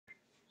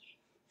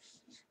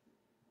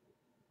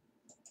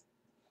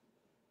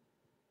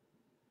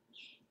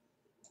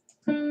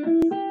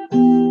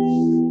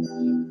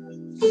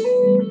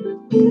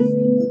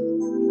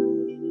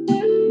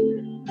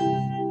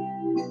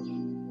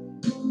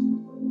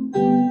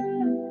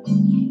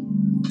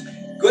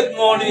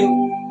morning,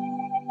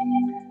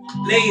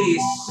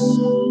 ladies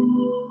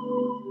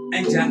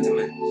and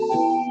gentlemen.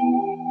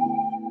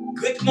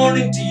 Good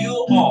morning to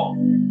you all.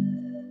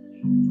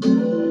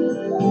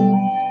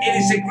 It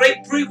is a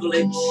great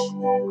privilege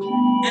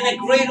and a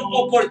great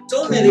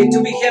opportunity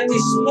to be here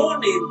this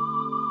morning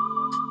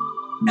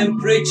and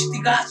preach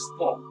the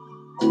gospel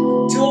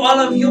to all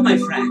of you, my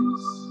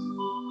friends.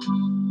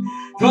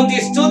 From the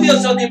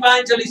studios of the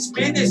Evangelist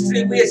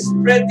Ministry, we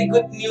spread the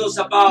good news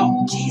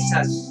about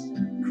Jesus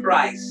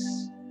Christ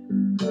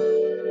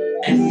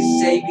and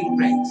His saving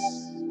grace.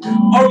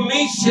 Our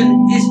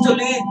mission is to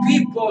lead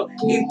people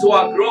into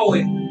a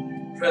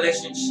growing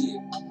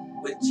relationship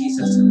with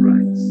Jesus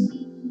Christ.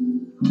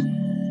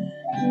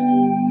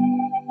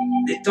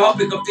 The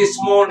topic of this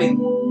morning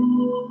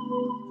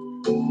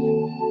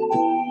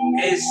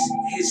is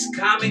His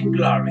coming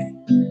glory.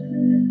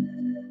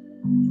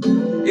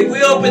 If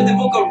we open the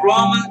book of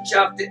Romans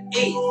chapter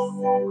 8,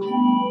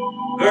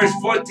 verse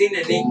 14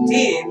 and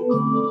 18,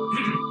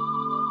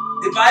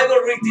 the Bible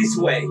reads this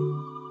way.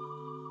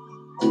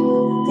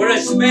 For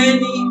as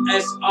many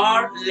as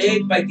are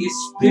led by the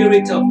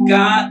Spirit of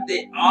God,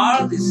 they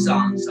are the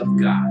sons of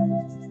God.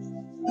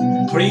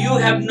 For you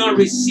have not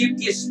received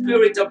the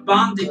spirit of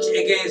bondage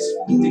against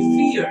the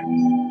fear,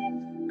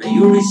 but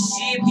you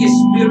received the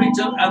spirit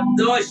of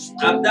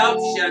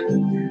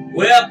adoption,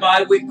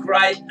 whereby we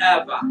cry,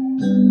 Abba,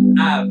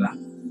 Abba,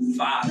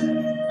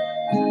 Father.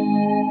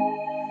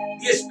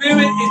 The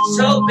Spirit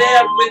itself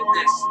bear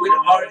witness with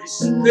our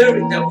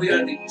spirit that we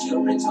are the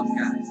children of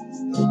God.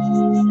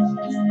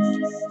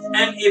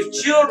 And if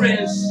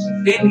children,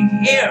 then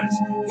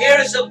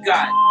heirs of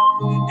God,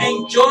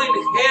 and joint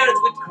heirs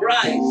with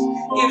Christ,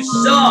 if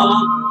so,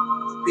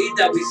 be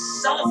that we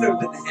suffer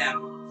with Him,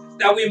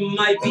 that we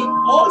might be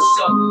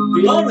also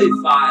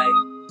glorified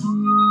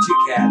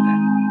together.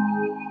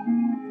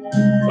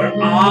 For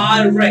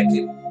I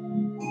reckon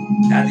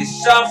that the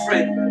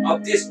suffering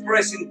of this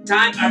present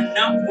time are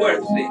not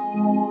worthy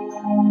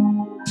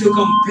to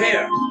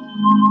compare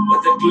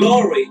with the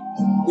glory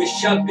which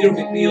shall be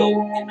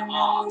revealed in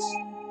us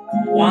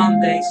one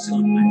day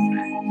soon, my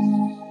friends.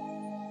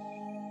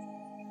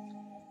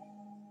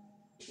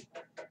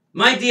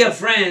 My dear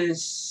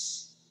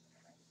friends,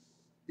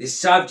 the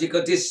subject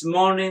of this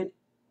morning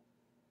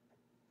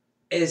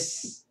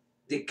is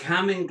the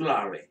coming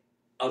glory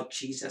of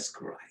Jesus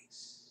Christ.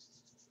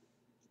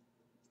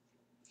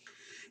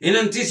 In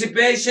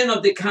anticipation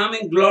of the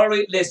coming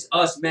glory, let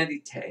us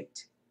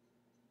meditate.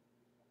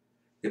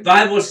 The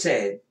Bible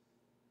said,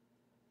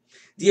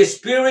 the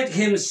Spirit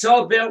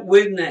Himself bear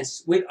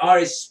witness with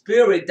our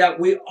spirit that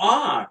we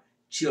are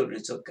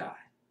children of God.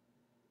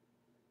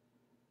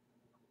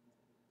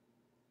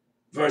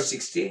 Verse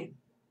 16.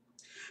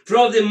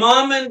 From the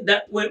moment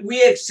that when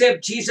we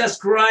accept Jesus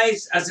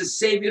Christ as a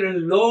Savior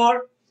and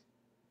Lord,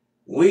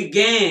 we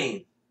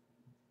gain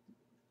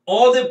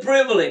all the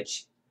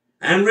privilege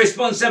and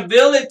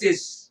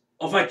responsibilities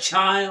of a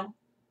child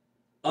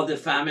of the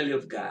family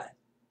of God.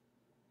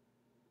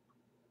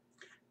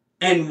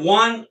 And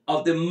one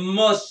of the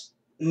most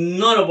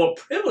notable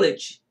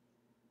privilege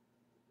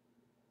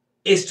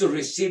is to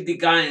receive the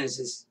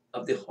guidance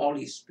of the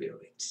Holy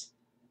Spirit.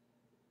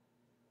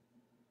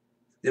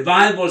 The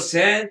Bible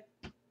said,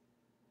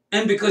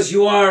 and because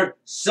you are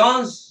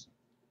sons,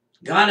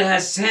 God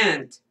has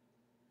sent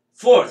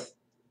forth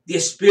the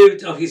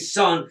Spirit of His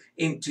Son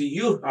into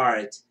your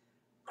heart,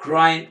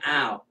 crying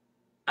out,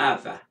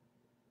 Abba,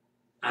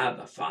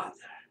 Abba, Father.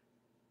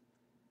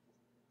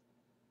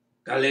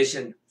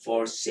 Galatians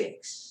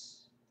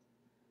 4:6.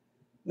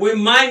 We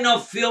might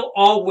not feel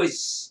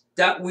always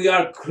that we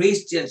are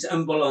Christians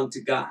and belong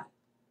to God.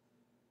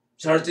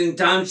 Certain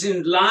times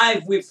in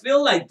life we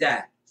feel like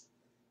that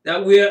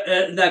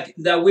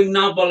we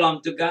not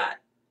belong to God.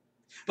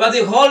 But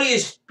the Holy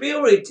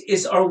Spirit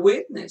is our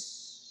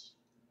witness.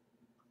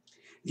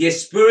 The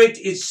Spirit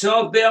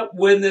itself bear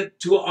witness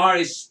to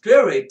our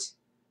spirit.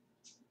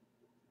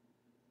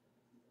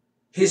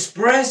 His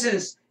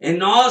presence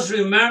in us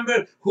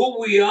remember who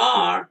we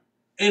are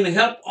and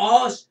help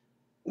us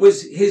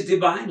with His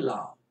divine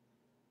love.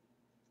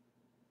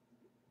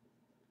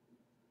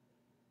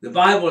 The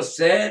Bible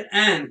said,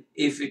 and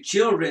if your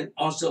children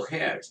also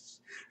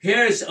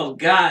heirs of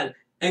God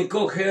and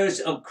co-heirs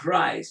of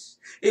Christ.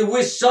 If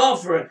we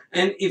suffer,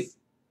 and if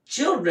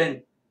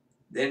children,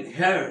 then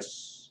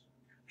heirs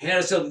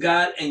of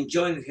God and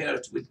joint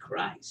heirs with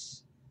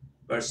Christ.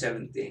 Verse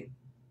 17.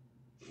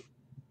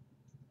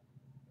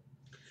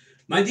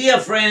 My dear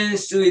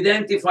friends, to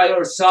identify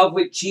ourselves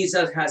with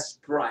Jesus has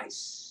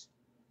price,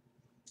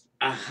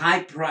 a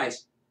high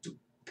price to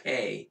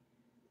pay,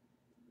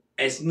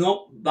 as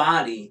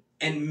nobody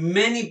and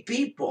many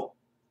people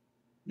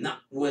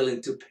not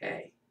willing to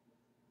pay.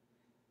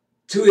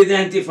 To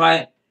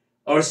identify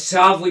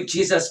ourselves with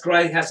Jesus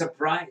Christ has a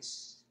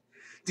price.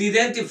 To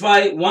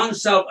identify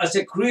oneself as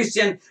a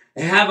Christian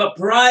have a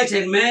price,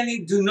 and many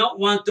do not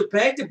want to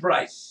pay the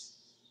price.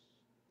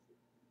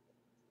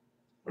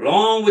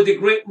 Along with the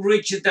great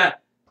riches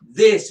that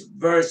this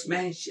verse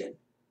mentioned.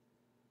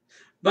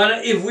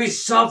 But if we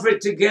suffer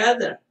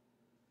together,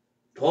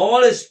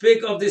 Paul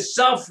speaks of the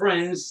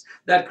sufferings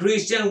that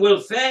Christians will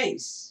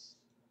face.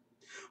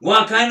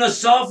 What kind of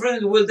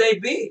sufferings will they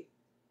be?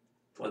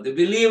 For the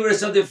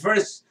believers of the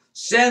first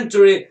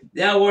century,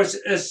 there was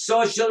a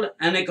social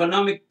and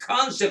economic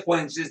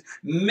consequences.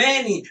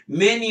 Many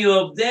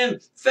of them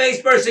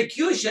faced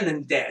persecution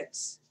and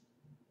deaths.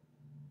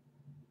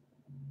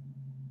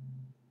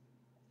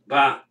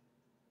 But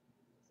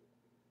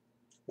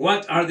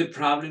what are the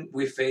problems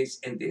we face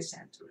in this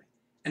century,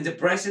 in the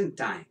present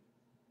time?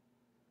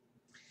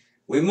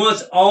 We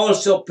must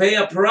also pay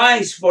a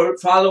price for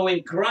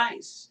following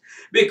Christ.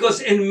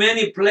 Because in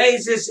many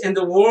places in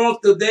the world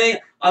today,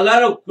 a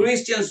lot of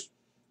Christians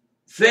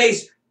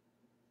face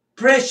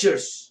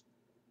pressures,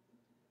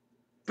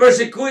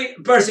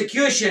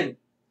 persecution,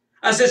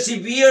 as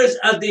severe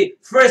as the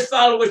first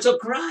followers of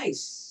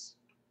Christ.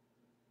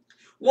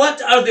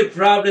 What are the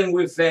problems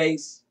we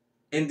face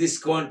in this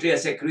country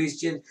as a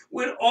Christian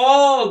with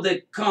all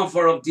the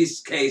comfort of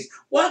this case?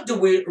 What do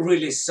we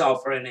really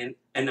suffer in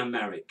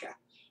America?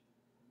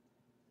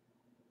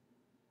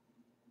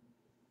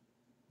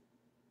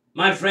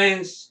 My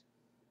friends,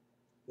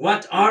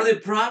 what are the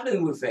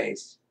problems we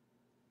face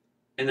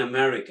in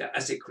America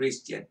as a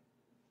Christian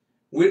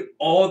with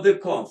all the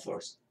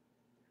comforts,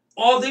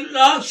 all the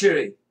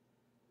luxury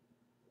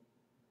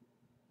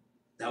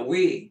that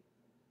we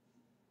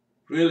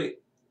really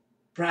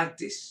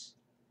practice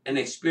and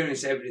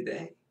experience every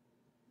day?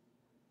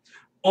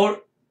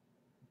 Or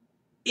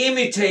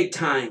imitate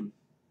time,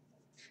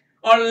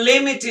 or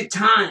limited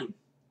time,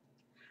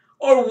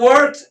 or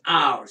work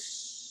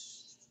hours,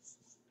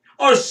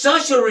 or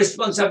social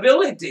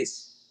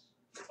responsibilities,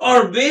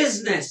 or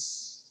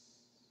business.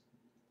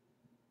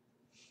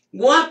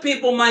 What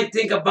people might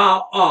think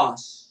about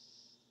us.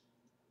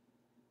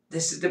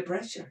 This is the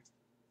pressure.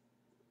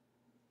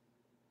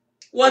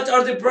 What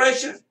are the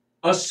pressure?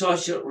 Or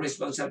social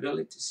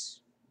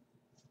responsibilities,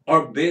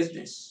 or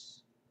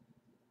business.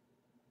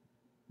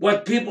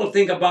 What people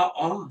think about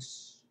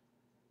us.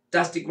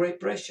 That's the great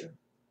pressure.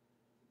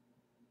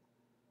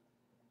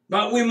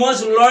 But we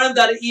must learn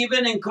that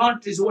even in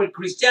countries where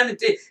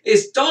Christianity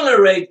is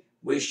tolerated,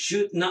 we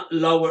should not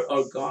lower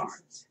our guard.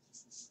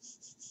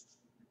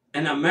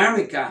 In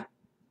America,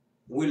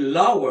 we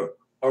lower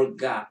our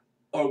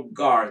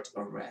guard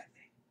already.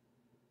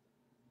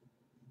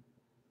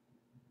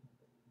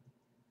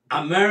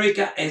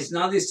 America is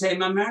not the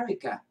same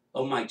America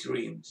of my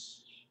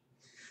dreams.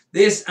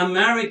 This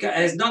America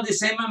is not the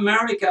same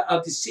America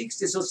of the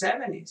 60s or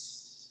 70s.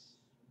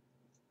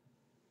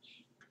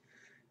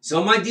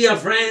 So, my dear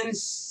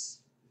friends,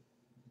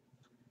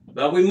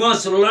 but we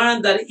must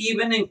learn that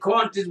even in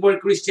countries where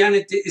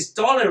Christianity is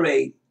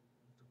tolerated,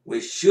 we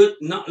should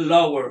not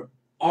lower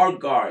our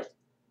guard,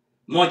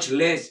 much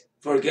less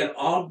forget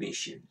our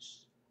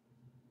missions.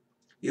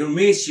 Your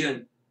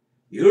mission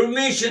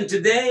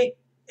today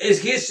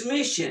is His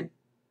mission.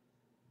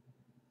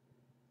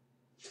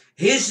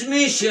 His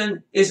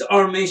mission is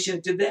our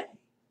mission today.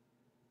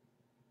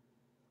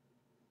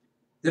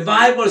 The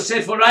Bible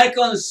says, for I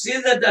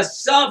consider the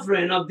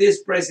suffering of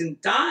this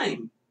present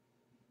time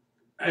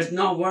as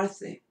not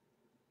worthy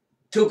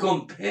to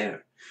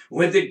compare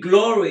with the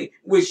glory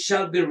which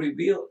shall be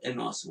revealed in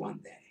us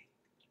one day.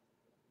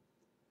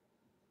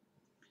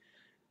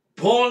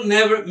 Paul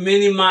never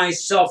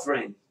minimized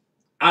suffering.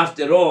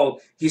 After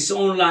all, his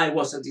own life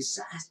was a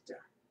disaster.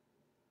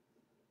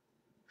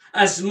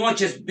 As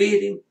much as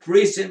beating,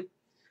 prison,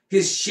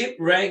 his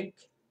shipwreck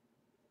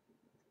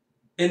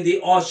in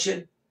the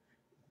ocean,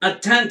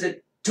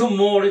 attempted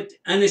tumult,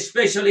 and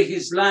especially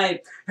his life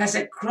has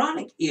a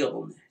chronic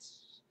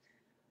illness.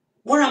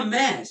 What a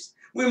mess.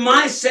 We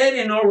might say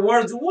in our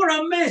words, what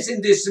a mess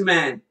in this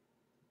man.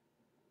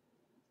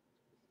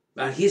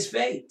 But his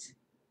faith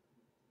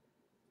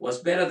was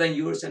better than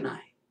yours and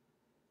I.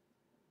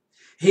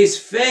 His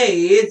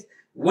faith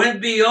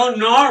went beyond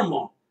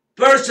normal.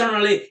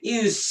 Personally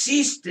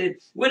insisted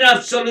with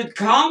absolute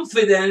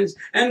confidence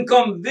and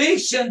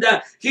conviction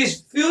that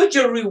his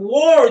future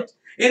reward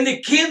in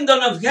the kingdom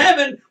of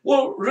heaven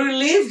will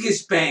relieve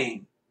his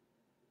pain.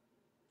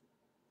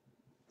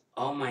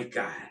 Oh my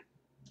God.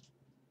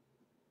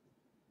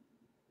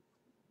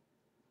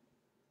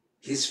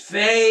 His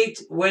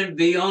faith went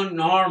beyond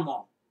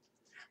normal.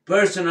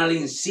 Personally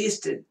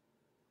insisted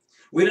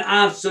with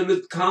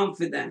absolute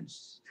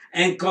confidence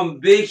and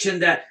conviction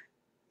that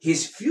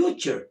his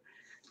future,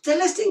 so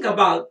let's think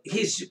about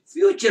his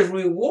future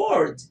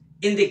reward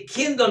in the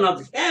kingdom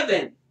of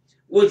heaven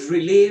would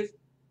relieve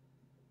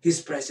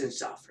his present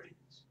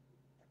sufferings.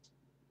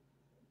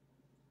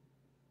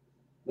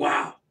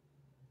 Wow.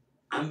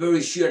 I'm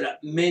very sure that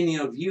many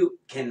of you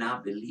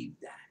cannot believe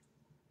that.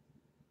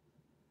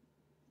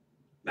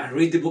 But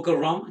read the book of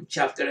Romans,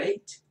 chapter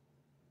 8.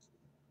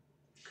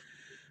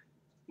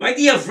 My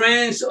dear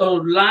friends,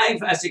 our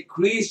life as a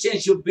Christian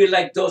should be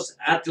like those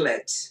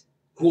athletes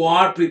who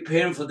are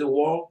preparing for the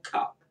World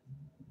Cup.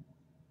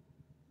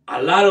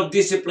 A lot of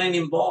discipline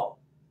involved.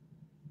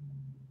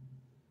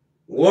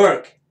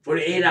 Work for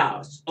 8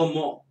 hours or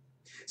more.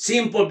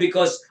 Simple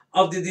because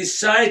of the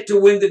desire to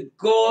win the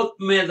gold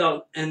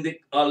medal in the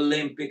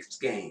Olympics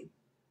game.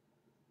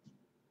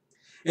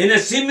 In a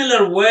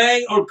similar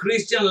way, our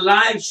Christian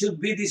life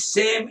should be the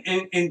same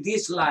in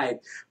this life.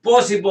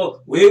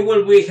 Possible, we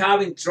will be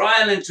having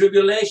trial and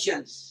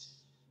tribulations.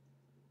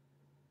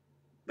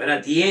 But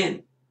at the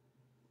end,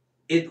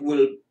 it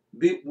will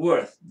be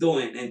worth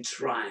doing and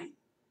trying.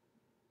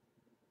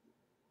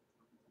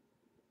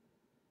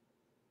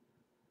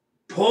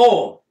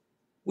 Paul,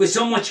 with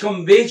so much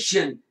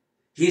conviction,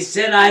 he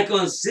said, I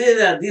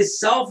consider this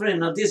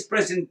suffering of this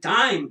present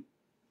time,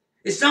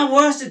 it's not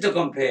worth it to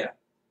compare.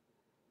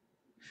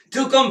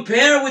 To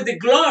compare with the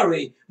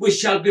glory which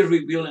shall be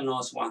revealed in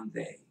us one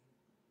day.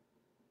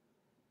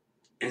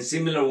 In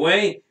similar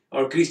way,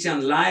 our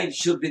Christian life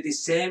should be the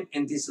same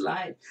in this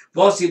life.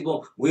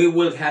 Possible, we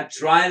will have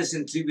trials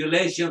and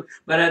tribulation,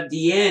 but at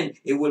the end,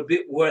 it will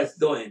be worth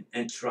doing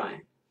and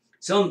trying.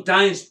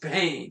 Sometimes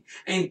pain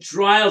and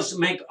trials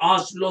make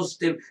us lose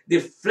the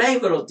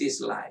flavor of this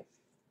life.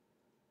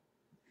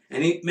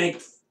 And it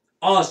makes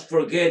us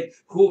forget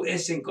who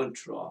is in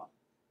control.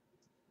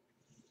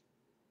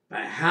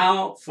 But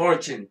how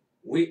fortunate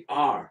we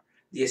are.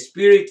 The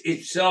Spirit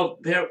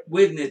itself bears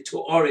witness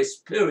to our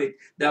spirit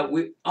that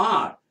we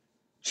are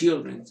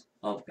children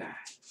of God.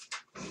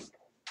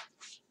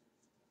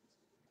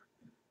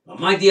 But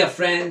my dear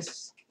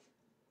friends,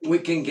 we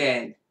can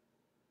get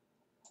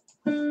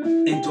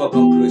into a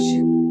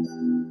conclusion.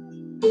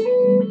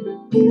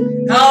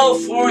 How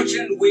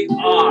fortunate we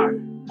are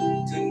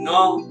to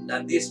know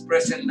that this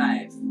present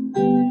life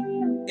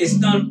is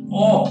not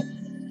all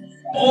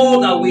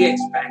that we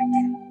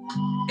expected.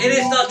 It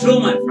is not true,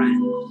 my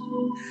friend.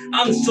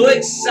 I'm so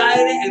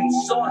excited and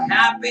so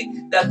happy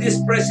that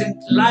this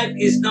present life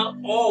is not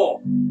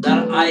all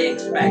that I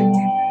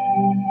expected.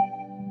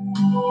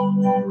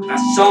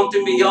 There's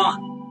something beyond.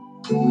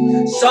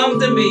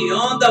 Something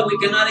beyond that we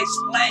cannot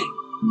explain.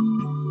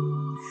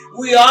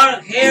 We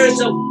are heirs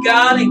of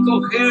God and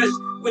co-heirs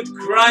with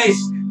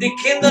Christ. The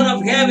kingdom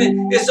of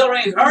heaven is our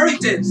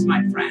inheritance,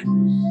 my friends.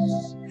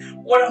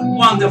 What a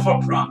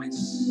wonderful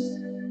promise.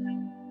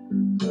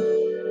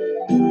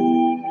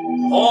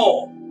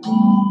 All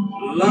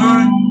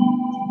learn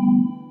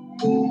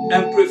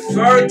and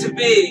prefer to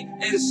be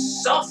in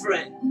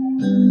suffering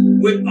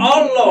with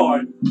our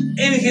Lord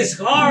in his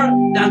heart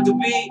than to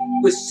be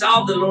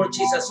without the Lord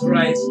Jesus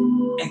Christ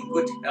in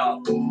good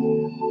health.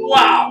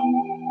 Wow!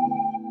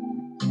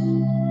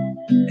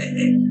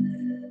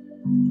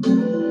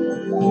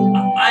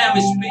 I am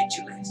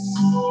speechless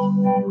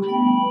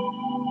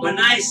when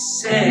I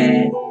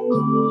say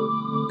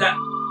that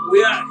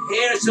we are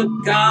heirs of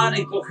God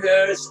and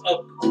co-heirs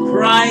of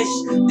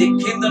Christ. The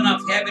kingdom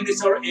of heaven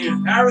is our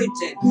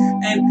inheritance.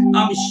 And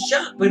I'm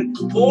shocked when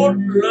Paul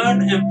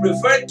learned and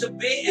preferred to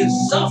be in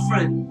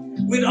suffering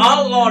with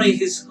our Lord in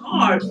his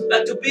heart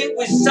than to be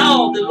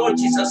without the Lord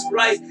Jesus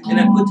Christ in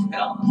a good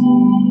health.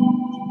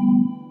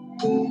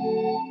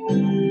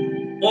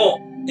 Or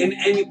in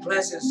any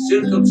pleasant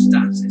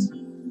circumstances.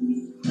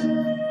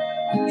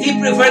 He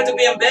preferred to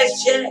be in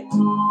best shape,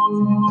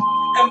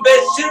 in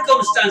best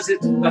circumstances,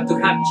 but to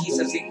have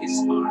Jesus in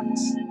his heart.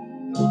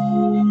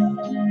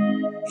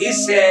 He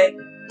said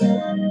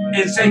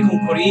in 2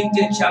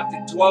 Corinthians chapter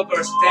 12,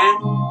 verse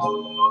 10,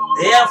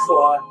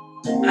 therefore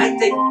I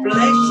take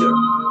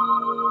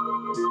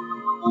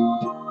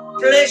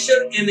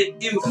pleasure in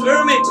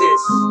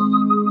infirmities,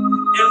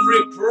 in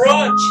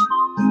reproach,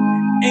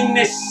 in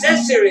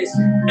necessities,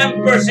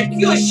 and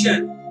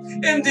persecution,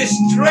 in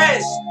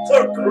distress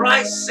for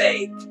Christ's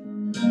sake.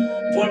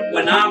 For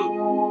when I'm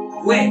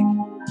weak,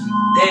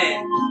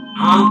 then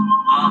am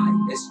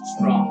I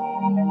strong.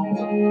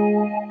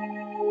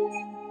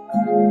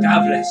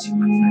 God bless you,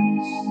 my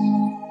friends.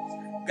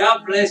 God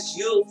bless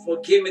you for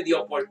giving me the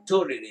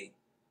opportunity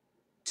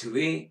to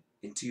be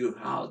into your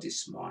house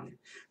this morning.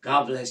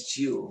 God bless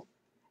you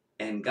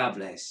and God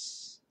bless